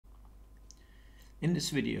In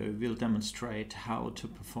this video, we'll demonstrate how to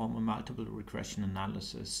perform a multiple regression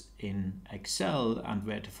analysis in Excel and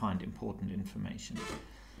where to find important information.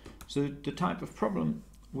 So the type of problem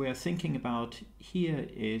we're thinking about here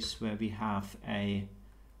is where we have a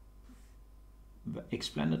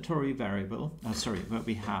explanatory variable, where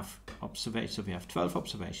we have observations. So we have 12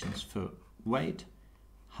 observations for weight,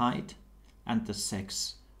 height, and the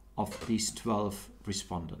sex of these 12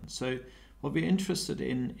 respondents. So what we're interested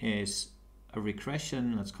in is a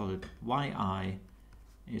regression. Let's call it yi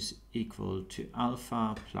is equal to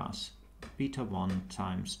alpha plus beta 1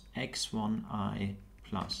 times x1i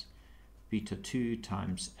plus beta 2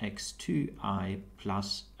 times x2i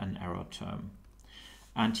plus an error term.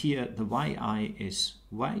 And here the yi is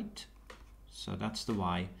weight, so that's the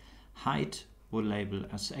y. Height we'll label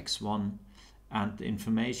as x1, and the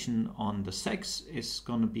information on the sex is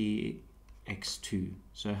going to be x2.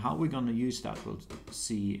 So how we're going to use that we'll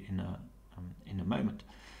see in a moment.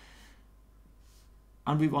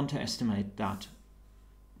 And we want to estimate that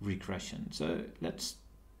regression. So let's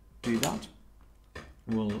do that.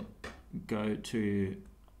 We'll go to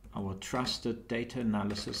our trusted data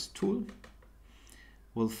analysis tool.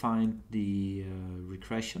 We'll find the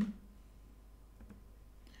regression.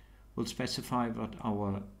 We'll specify what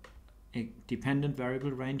our dependent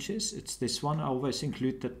variable range is. It's this one. I always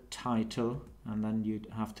include the title, and then you'd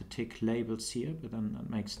have to tick labels here, but then that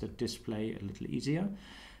makes the display a little easier.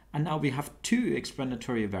 And now we have two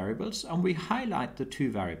explanatory variables, and we highlight the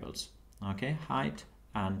two variables, okay, height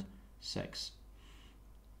and sex.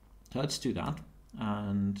 So let's do that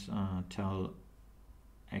and tell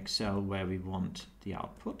Excel where we want the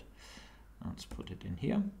output. Let's put it in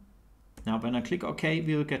here. Now when I click OK,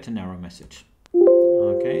 we'll get an error message.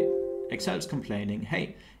 Okay, Excel is complaining,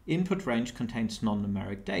 hey, input range contains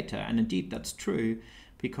non-numeric data. And indeed that's true,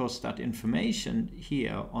 because that information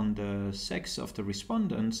here on the sex of the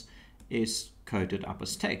respondents is coded up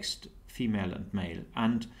as text, female and male.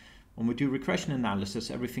 And when we do regression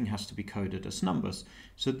analysis, everything has to be coded as numbers.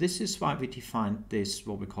 So this is why we defined this,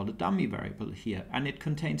 what we call a dummy variable here, and it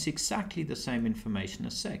contains exactly the same information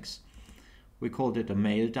as sex. We called it a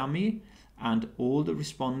male dummy, and all the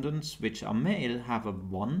respondents which are male have a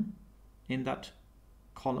 1 in that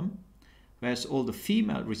column, whereas all the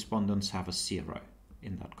female respondents have a 0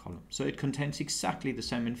 in that column. So it contains exactly the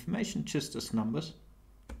same information, just as numbers.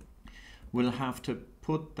 We'll have to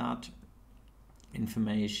put that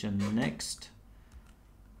information next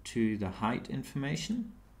to the height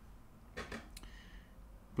information,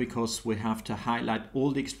 because we have to highlight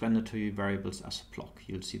all the explanatory variables as a block.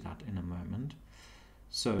 You'll see that in a moment.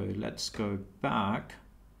 So let's go back.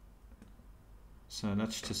 So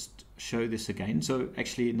let's just show this again. So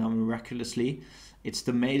actually now miraculously it's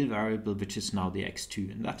the male variable which is now the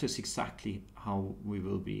x2, and that is exactly how we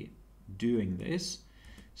will be doing this.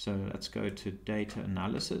 So let's go to data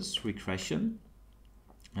analysis, regression.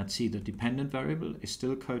 Let's see, the dependent variable is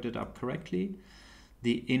still coded up correctly.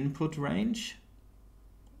 The input range,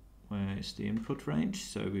 where is the input range?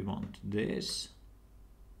 So we want this.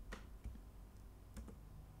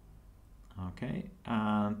 Okay,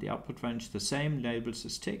 and the output range the same, labels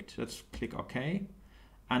is ticked. Let's click OK.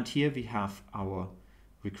 And here we have our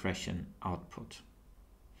regression output.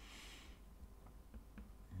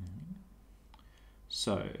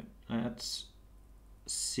 So let's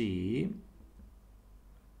see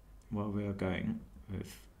where we are going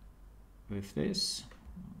with this.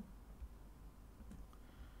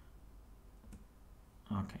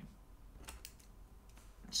 Okay,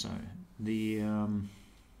 so the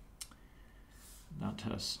that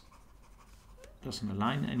doesn't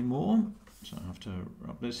align anymore, so I have to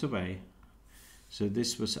rub this away. So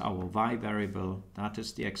this was our y variable, that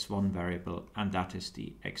is the x1 variable, and that is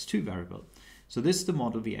the x2 variable. So this is the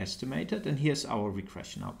model we estimated, and here's our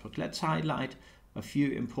regression output. Let's highlight a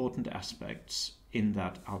few important aspects in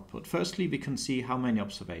that output. Firstly, we can see how many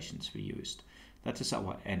observations we used. That is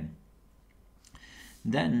our n.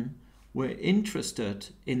 Then we're interested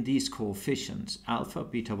in these coefficients, alpha,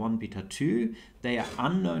 beta 1, beta 2. They are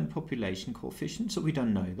unknown population coefficients, so we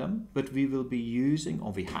don't know them, but we will be using,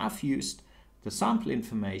 or we have used, the sample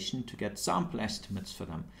information to get sample estimates for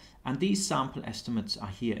them. And these sample estimates are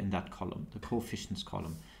here in that column, the coefficients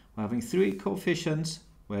column. We're having 3 coefficients,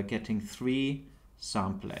 we're getting 3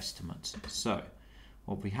 sample estimates. So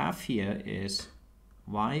what we have here is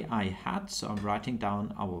yi hat, so I'm writing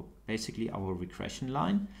down basically our regression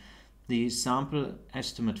line. The sample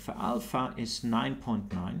estimate for alpha is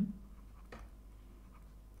 9.9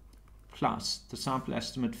 plus the sample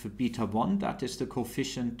estimate for beta 1, that is the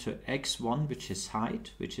coefficient to x1, which is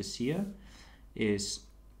height, which is here, is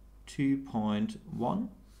 2.1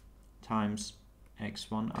 times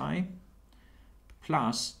x1i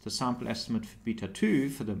plus the sample estimate for beta 2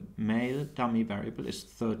 for the male dummy variable is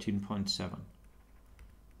 13.7.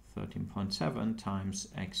 13.7 times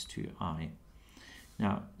x2i.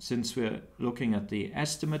 Now, since we're looking at the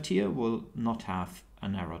estimate here, we'll not have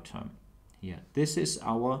an error term here. This is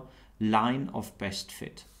our line of best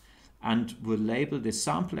fit. And we'll label this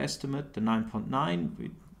sample estimate, the 9.9, we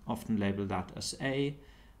often label that as A.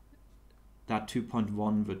 That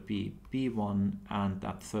 2.1 would be B1, and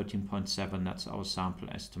that 13.7, that's our sample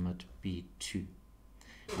estimate B2.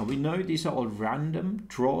 Now we know these are all random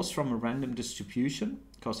draws from a random distribution,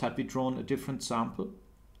 because had we drawn a different sample,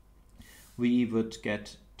 we would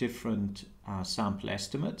get different sample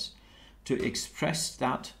estimates. To express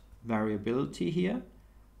that variability here,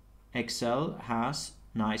 Excel has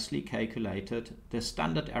nicely calculated the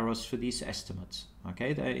standard errors for these estimates.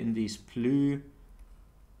 Okay, they're in these blue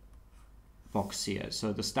box here.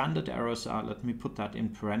 So the standard errors are, let me put that in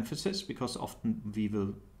parentheses, because often they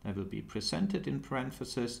will be presented in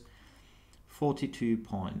parentheses.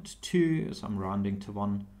 42.2, as I'm rounding to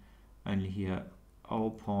 1, only here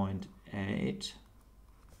 0.8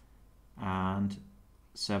 and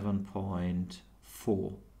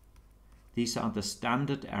 7.4. These are the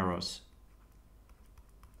standard errors,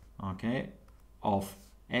 okay, of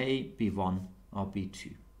A, B1 or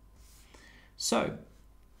B2. So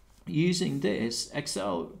using this,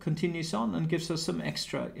 Excel continues on and gives us some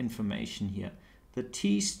extra information here. The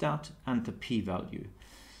t-stat and the p-value.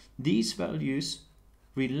 These values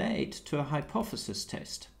relate to a hypothesis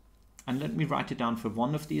test. And let me write it down for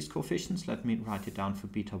one of these coefficients. Let me write it down for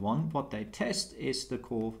beta 1. What they test is the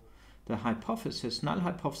hypothesis, null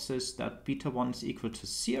hypothesis, that beta 1 is equal to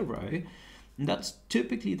 0. And that's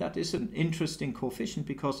typically, that is an interesting coefficient,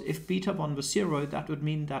 because if beta 1 was 0, that would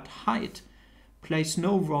mean that height plays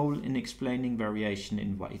no role in explaining variation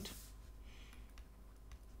in weight,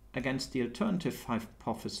 against the alternative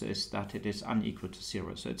hypothesis that it is unequal to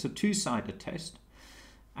 0. So it's a two-sided test.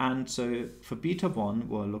 And so for beta 1,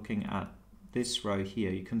 we're looking at this row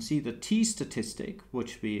here. You can see the t-statistic,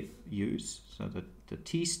 which we use. So the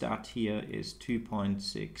t-stat here is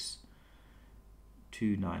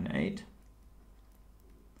 2.6298.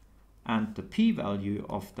 And the p-value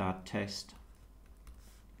of that test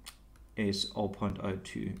is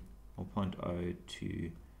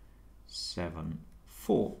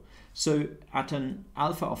 0.0274. So at an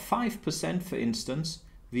alpha of 5%, for instance,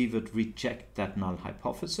 we would reject that null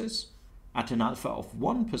hypothesis. At an alpha of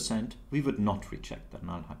 1%, we would not reject that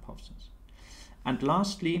null hypothesis. And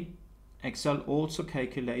lastly, Excel also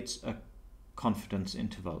calculates a confidence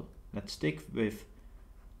interval. Let's stick with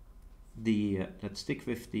the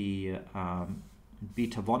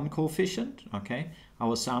beta 1 coefficient. Okay,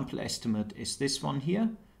 our sample estimate is this one here,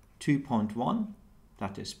 2.1.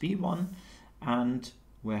 That is B1, and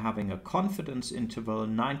we're having a confidence interval,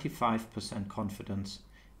 95% confidence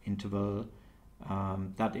interval.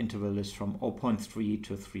 That interval is from 0.3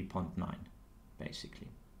 to 3.9, basically.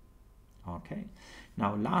 Okay.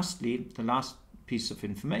 Now, lastly, the last piece of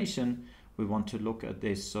information, we want to look at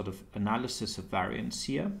this sort of analysis of variance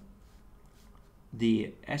here.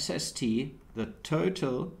 The SST, the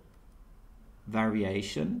total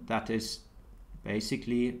variation, that is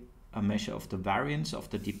basically a measure of the variance of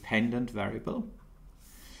the dependent variable,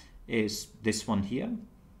 is this one here.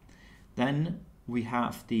 Then we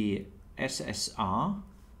have the SSR,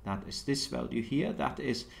 that is this value here, that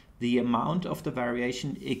is the amount of the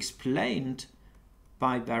variation explained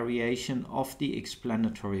by variation of the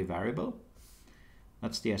explanatory variable.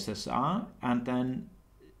 That's the SSR. And then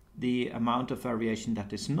the amount of variation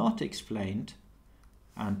that is not explained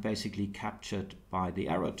and basically captured by the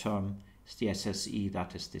error term is the SSE,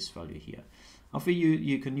 that is this value here. Now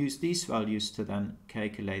you can use these values to then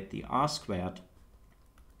calculate the R-squared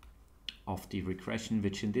of the regression,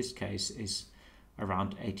 which in this case is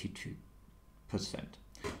around 82%.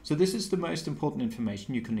 So this is the most important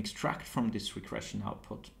information you can extract from this regression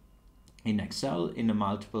output in Excel in a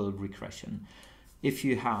multiple regression. If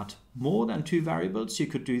you had more than 2 variables, you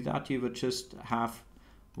could do that. You would just have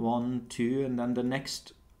 1, 2, and then the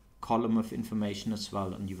next column of information as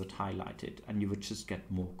well, and you would highlight it, and you would just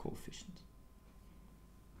get more coefficients.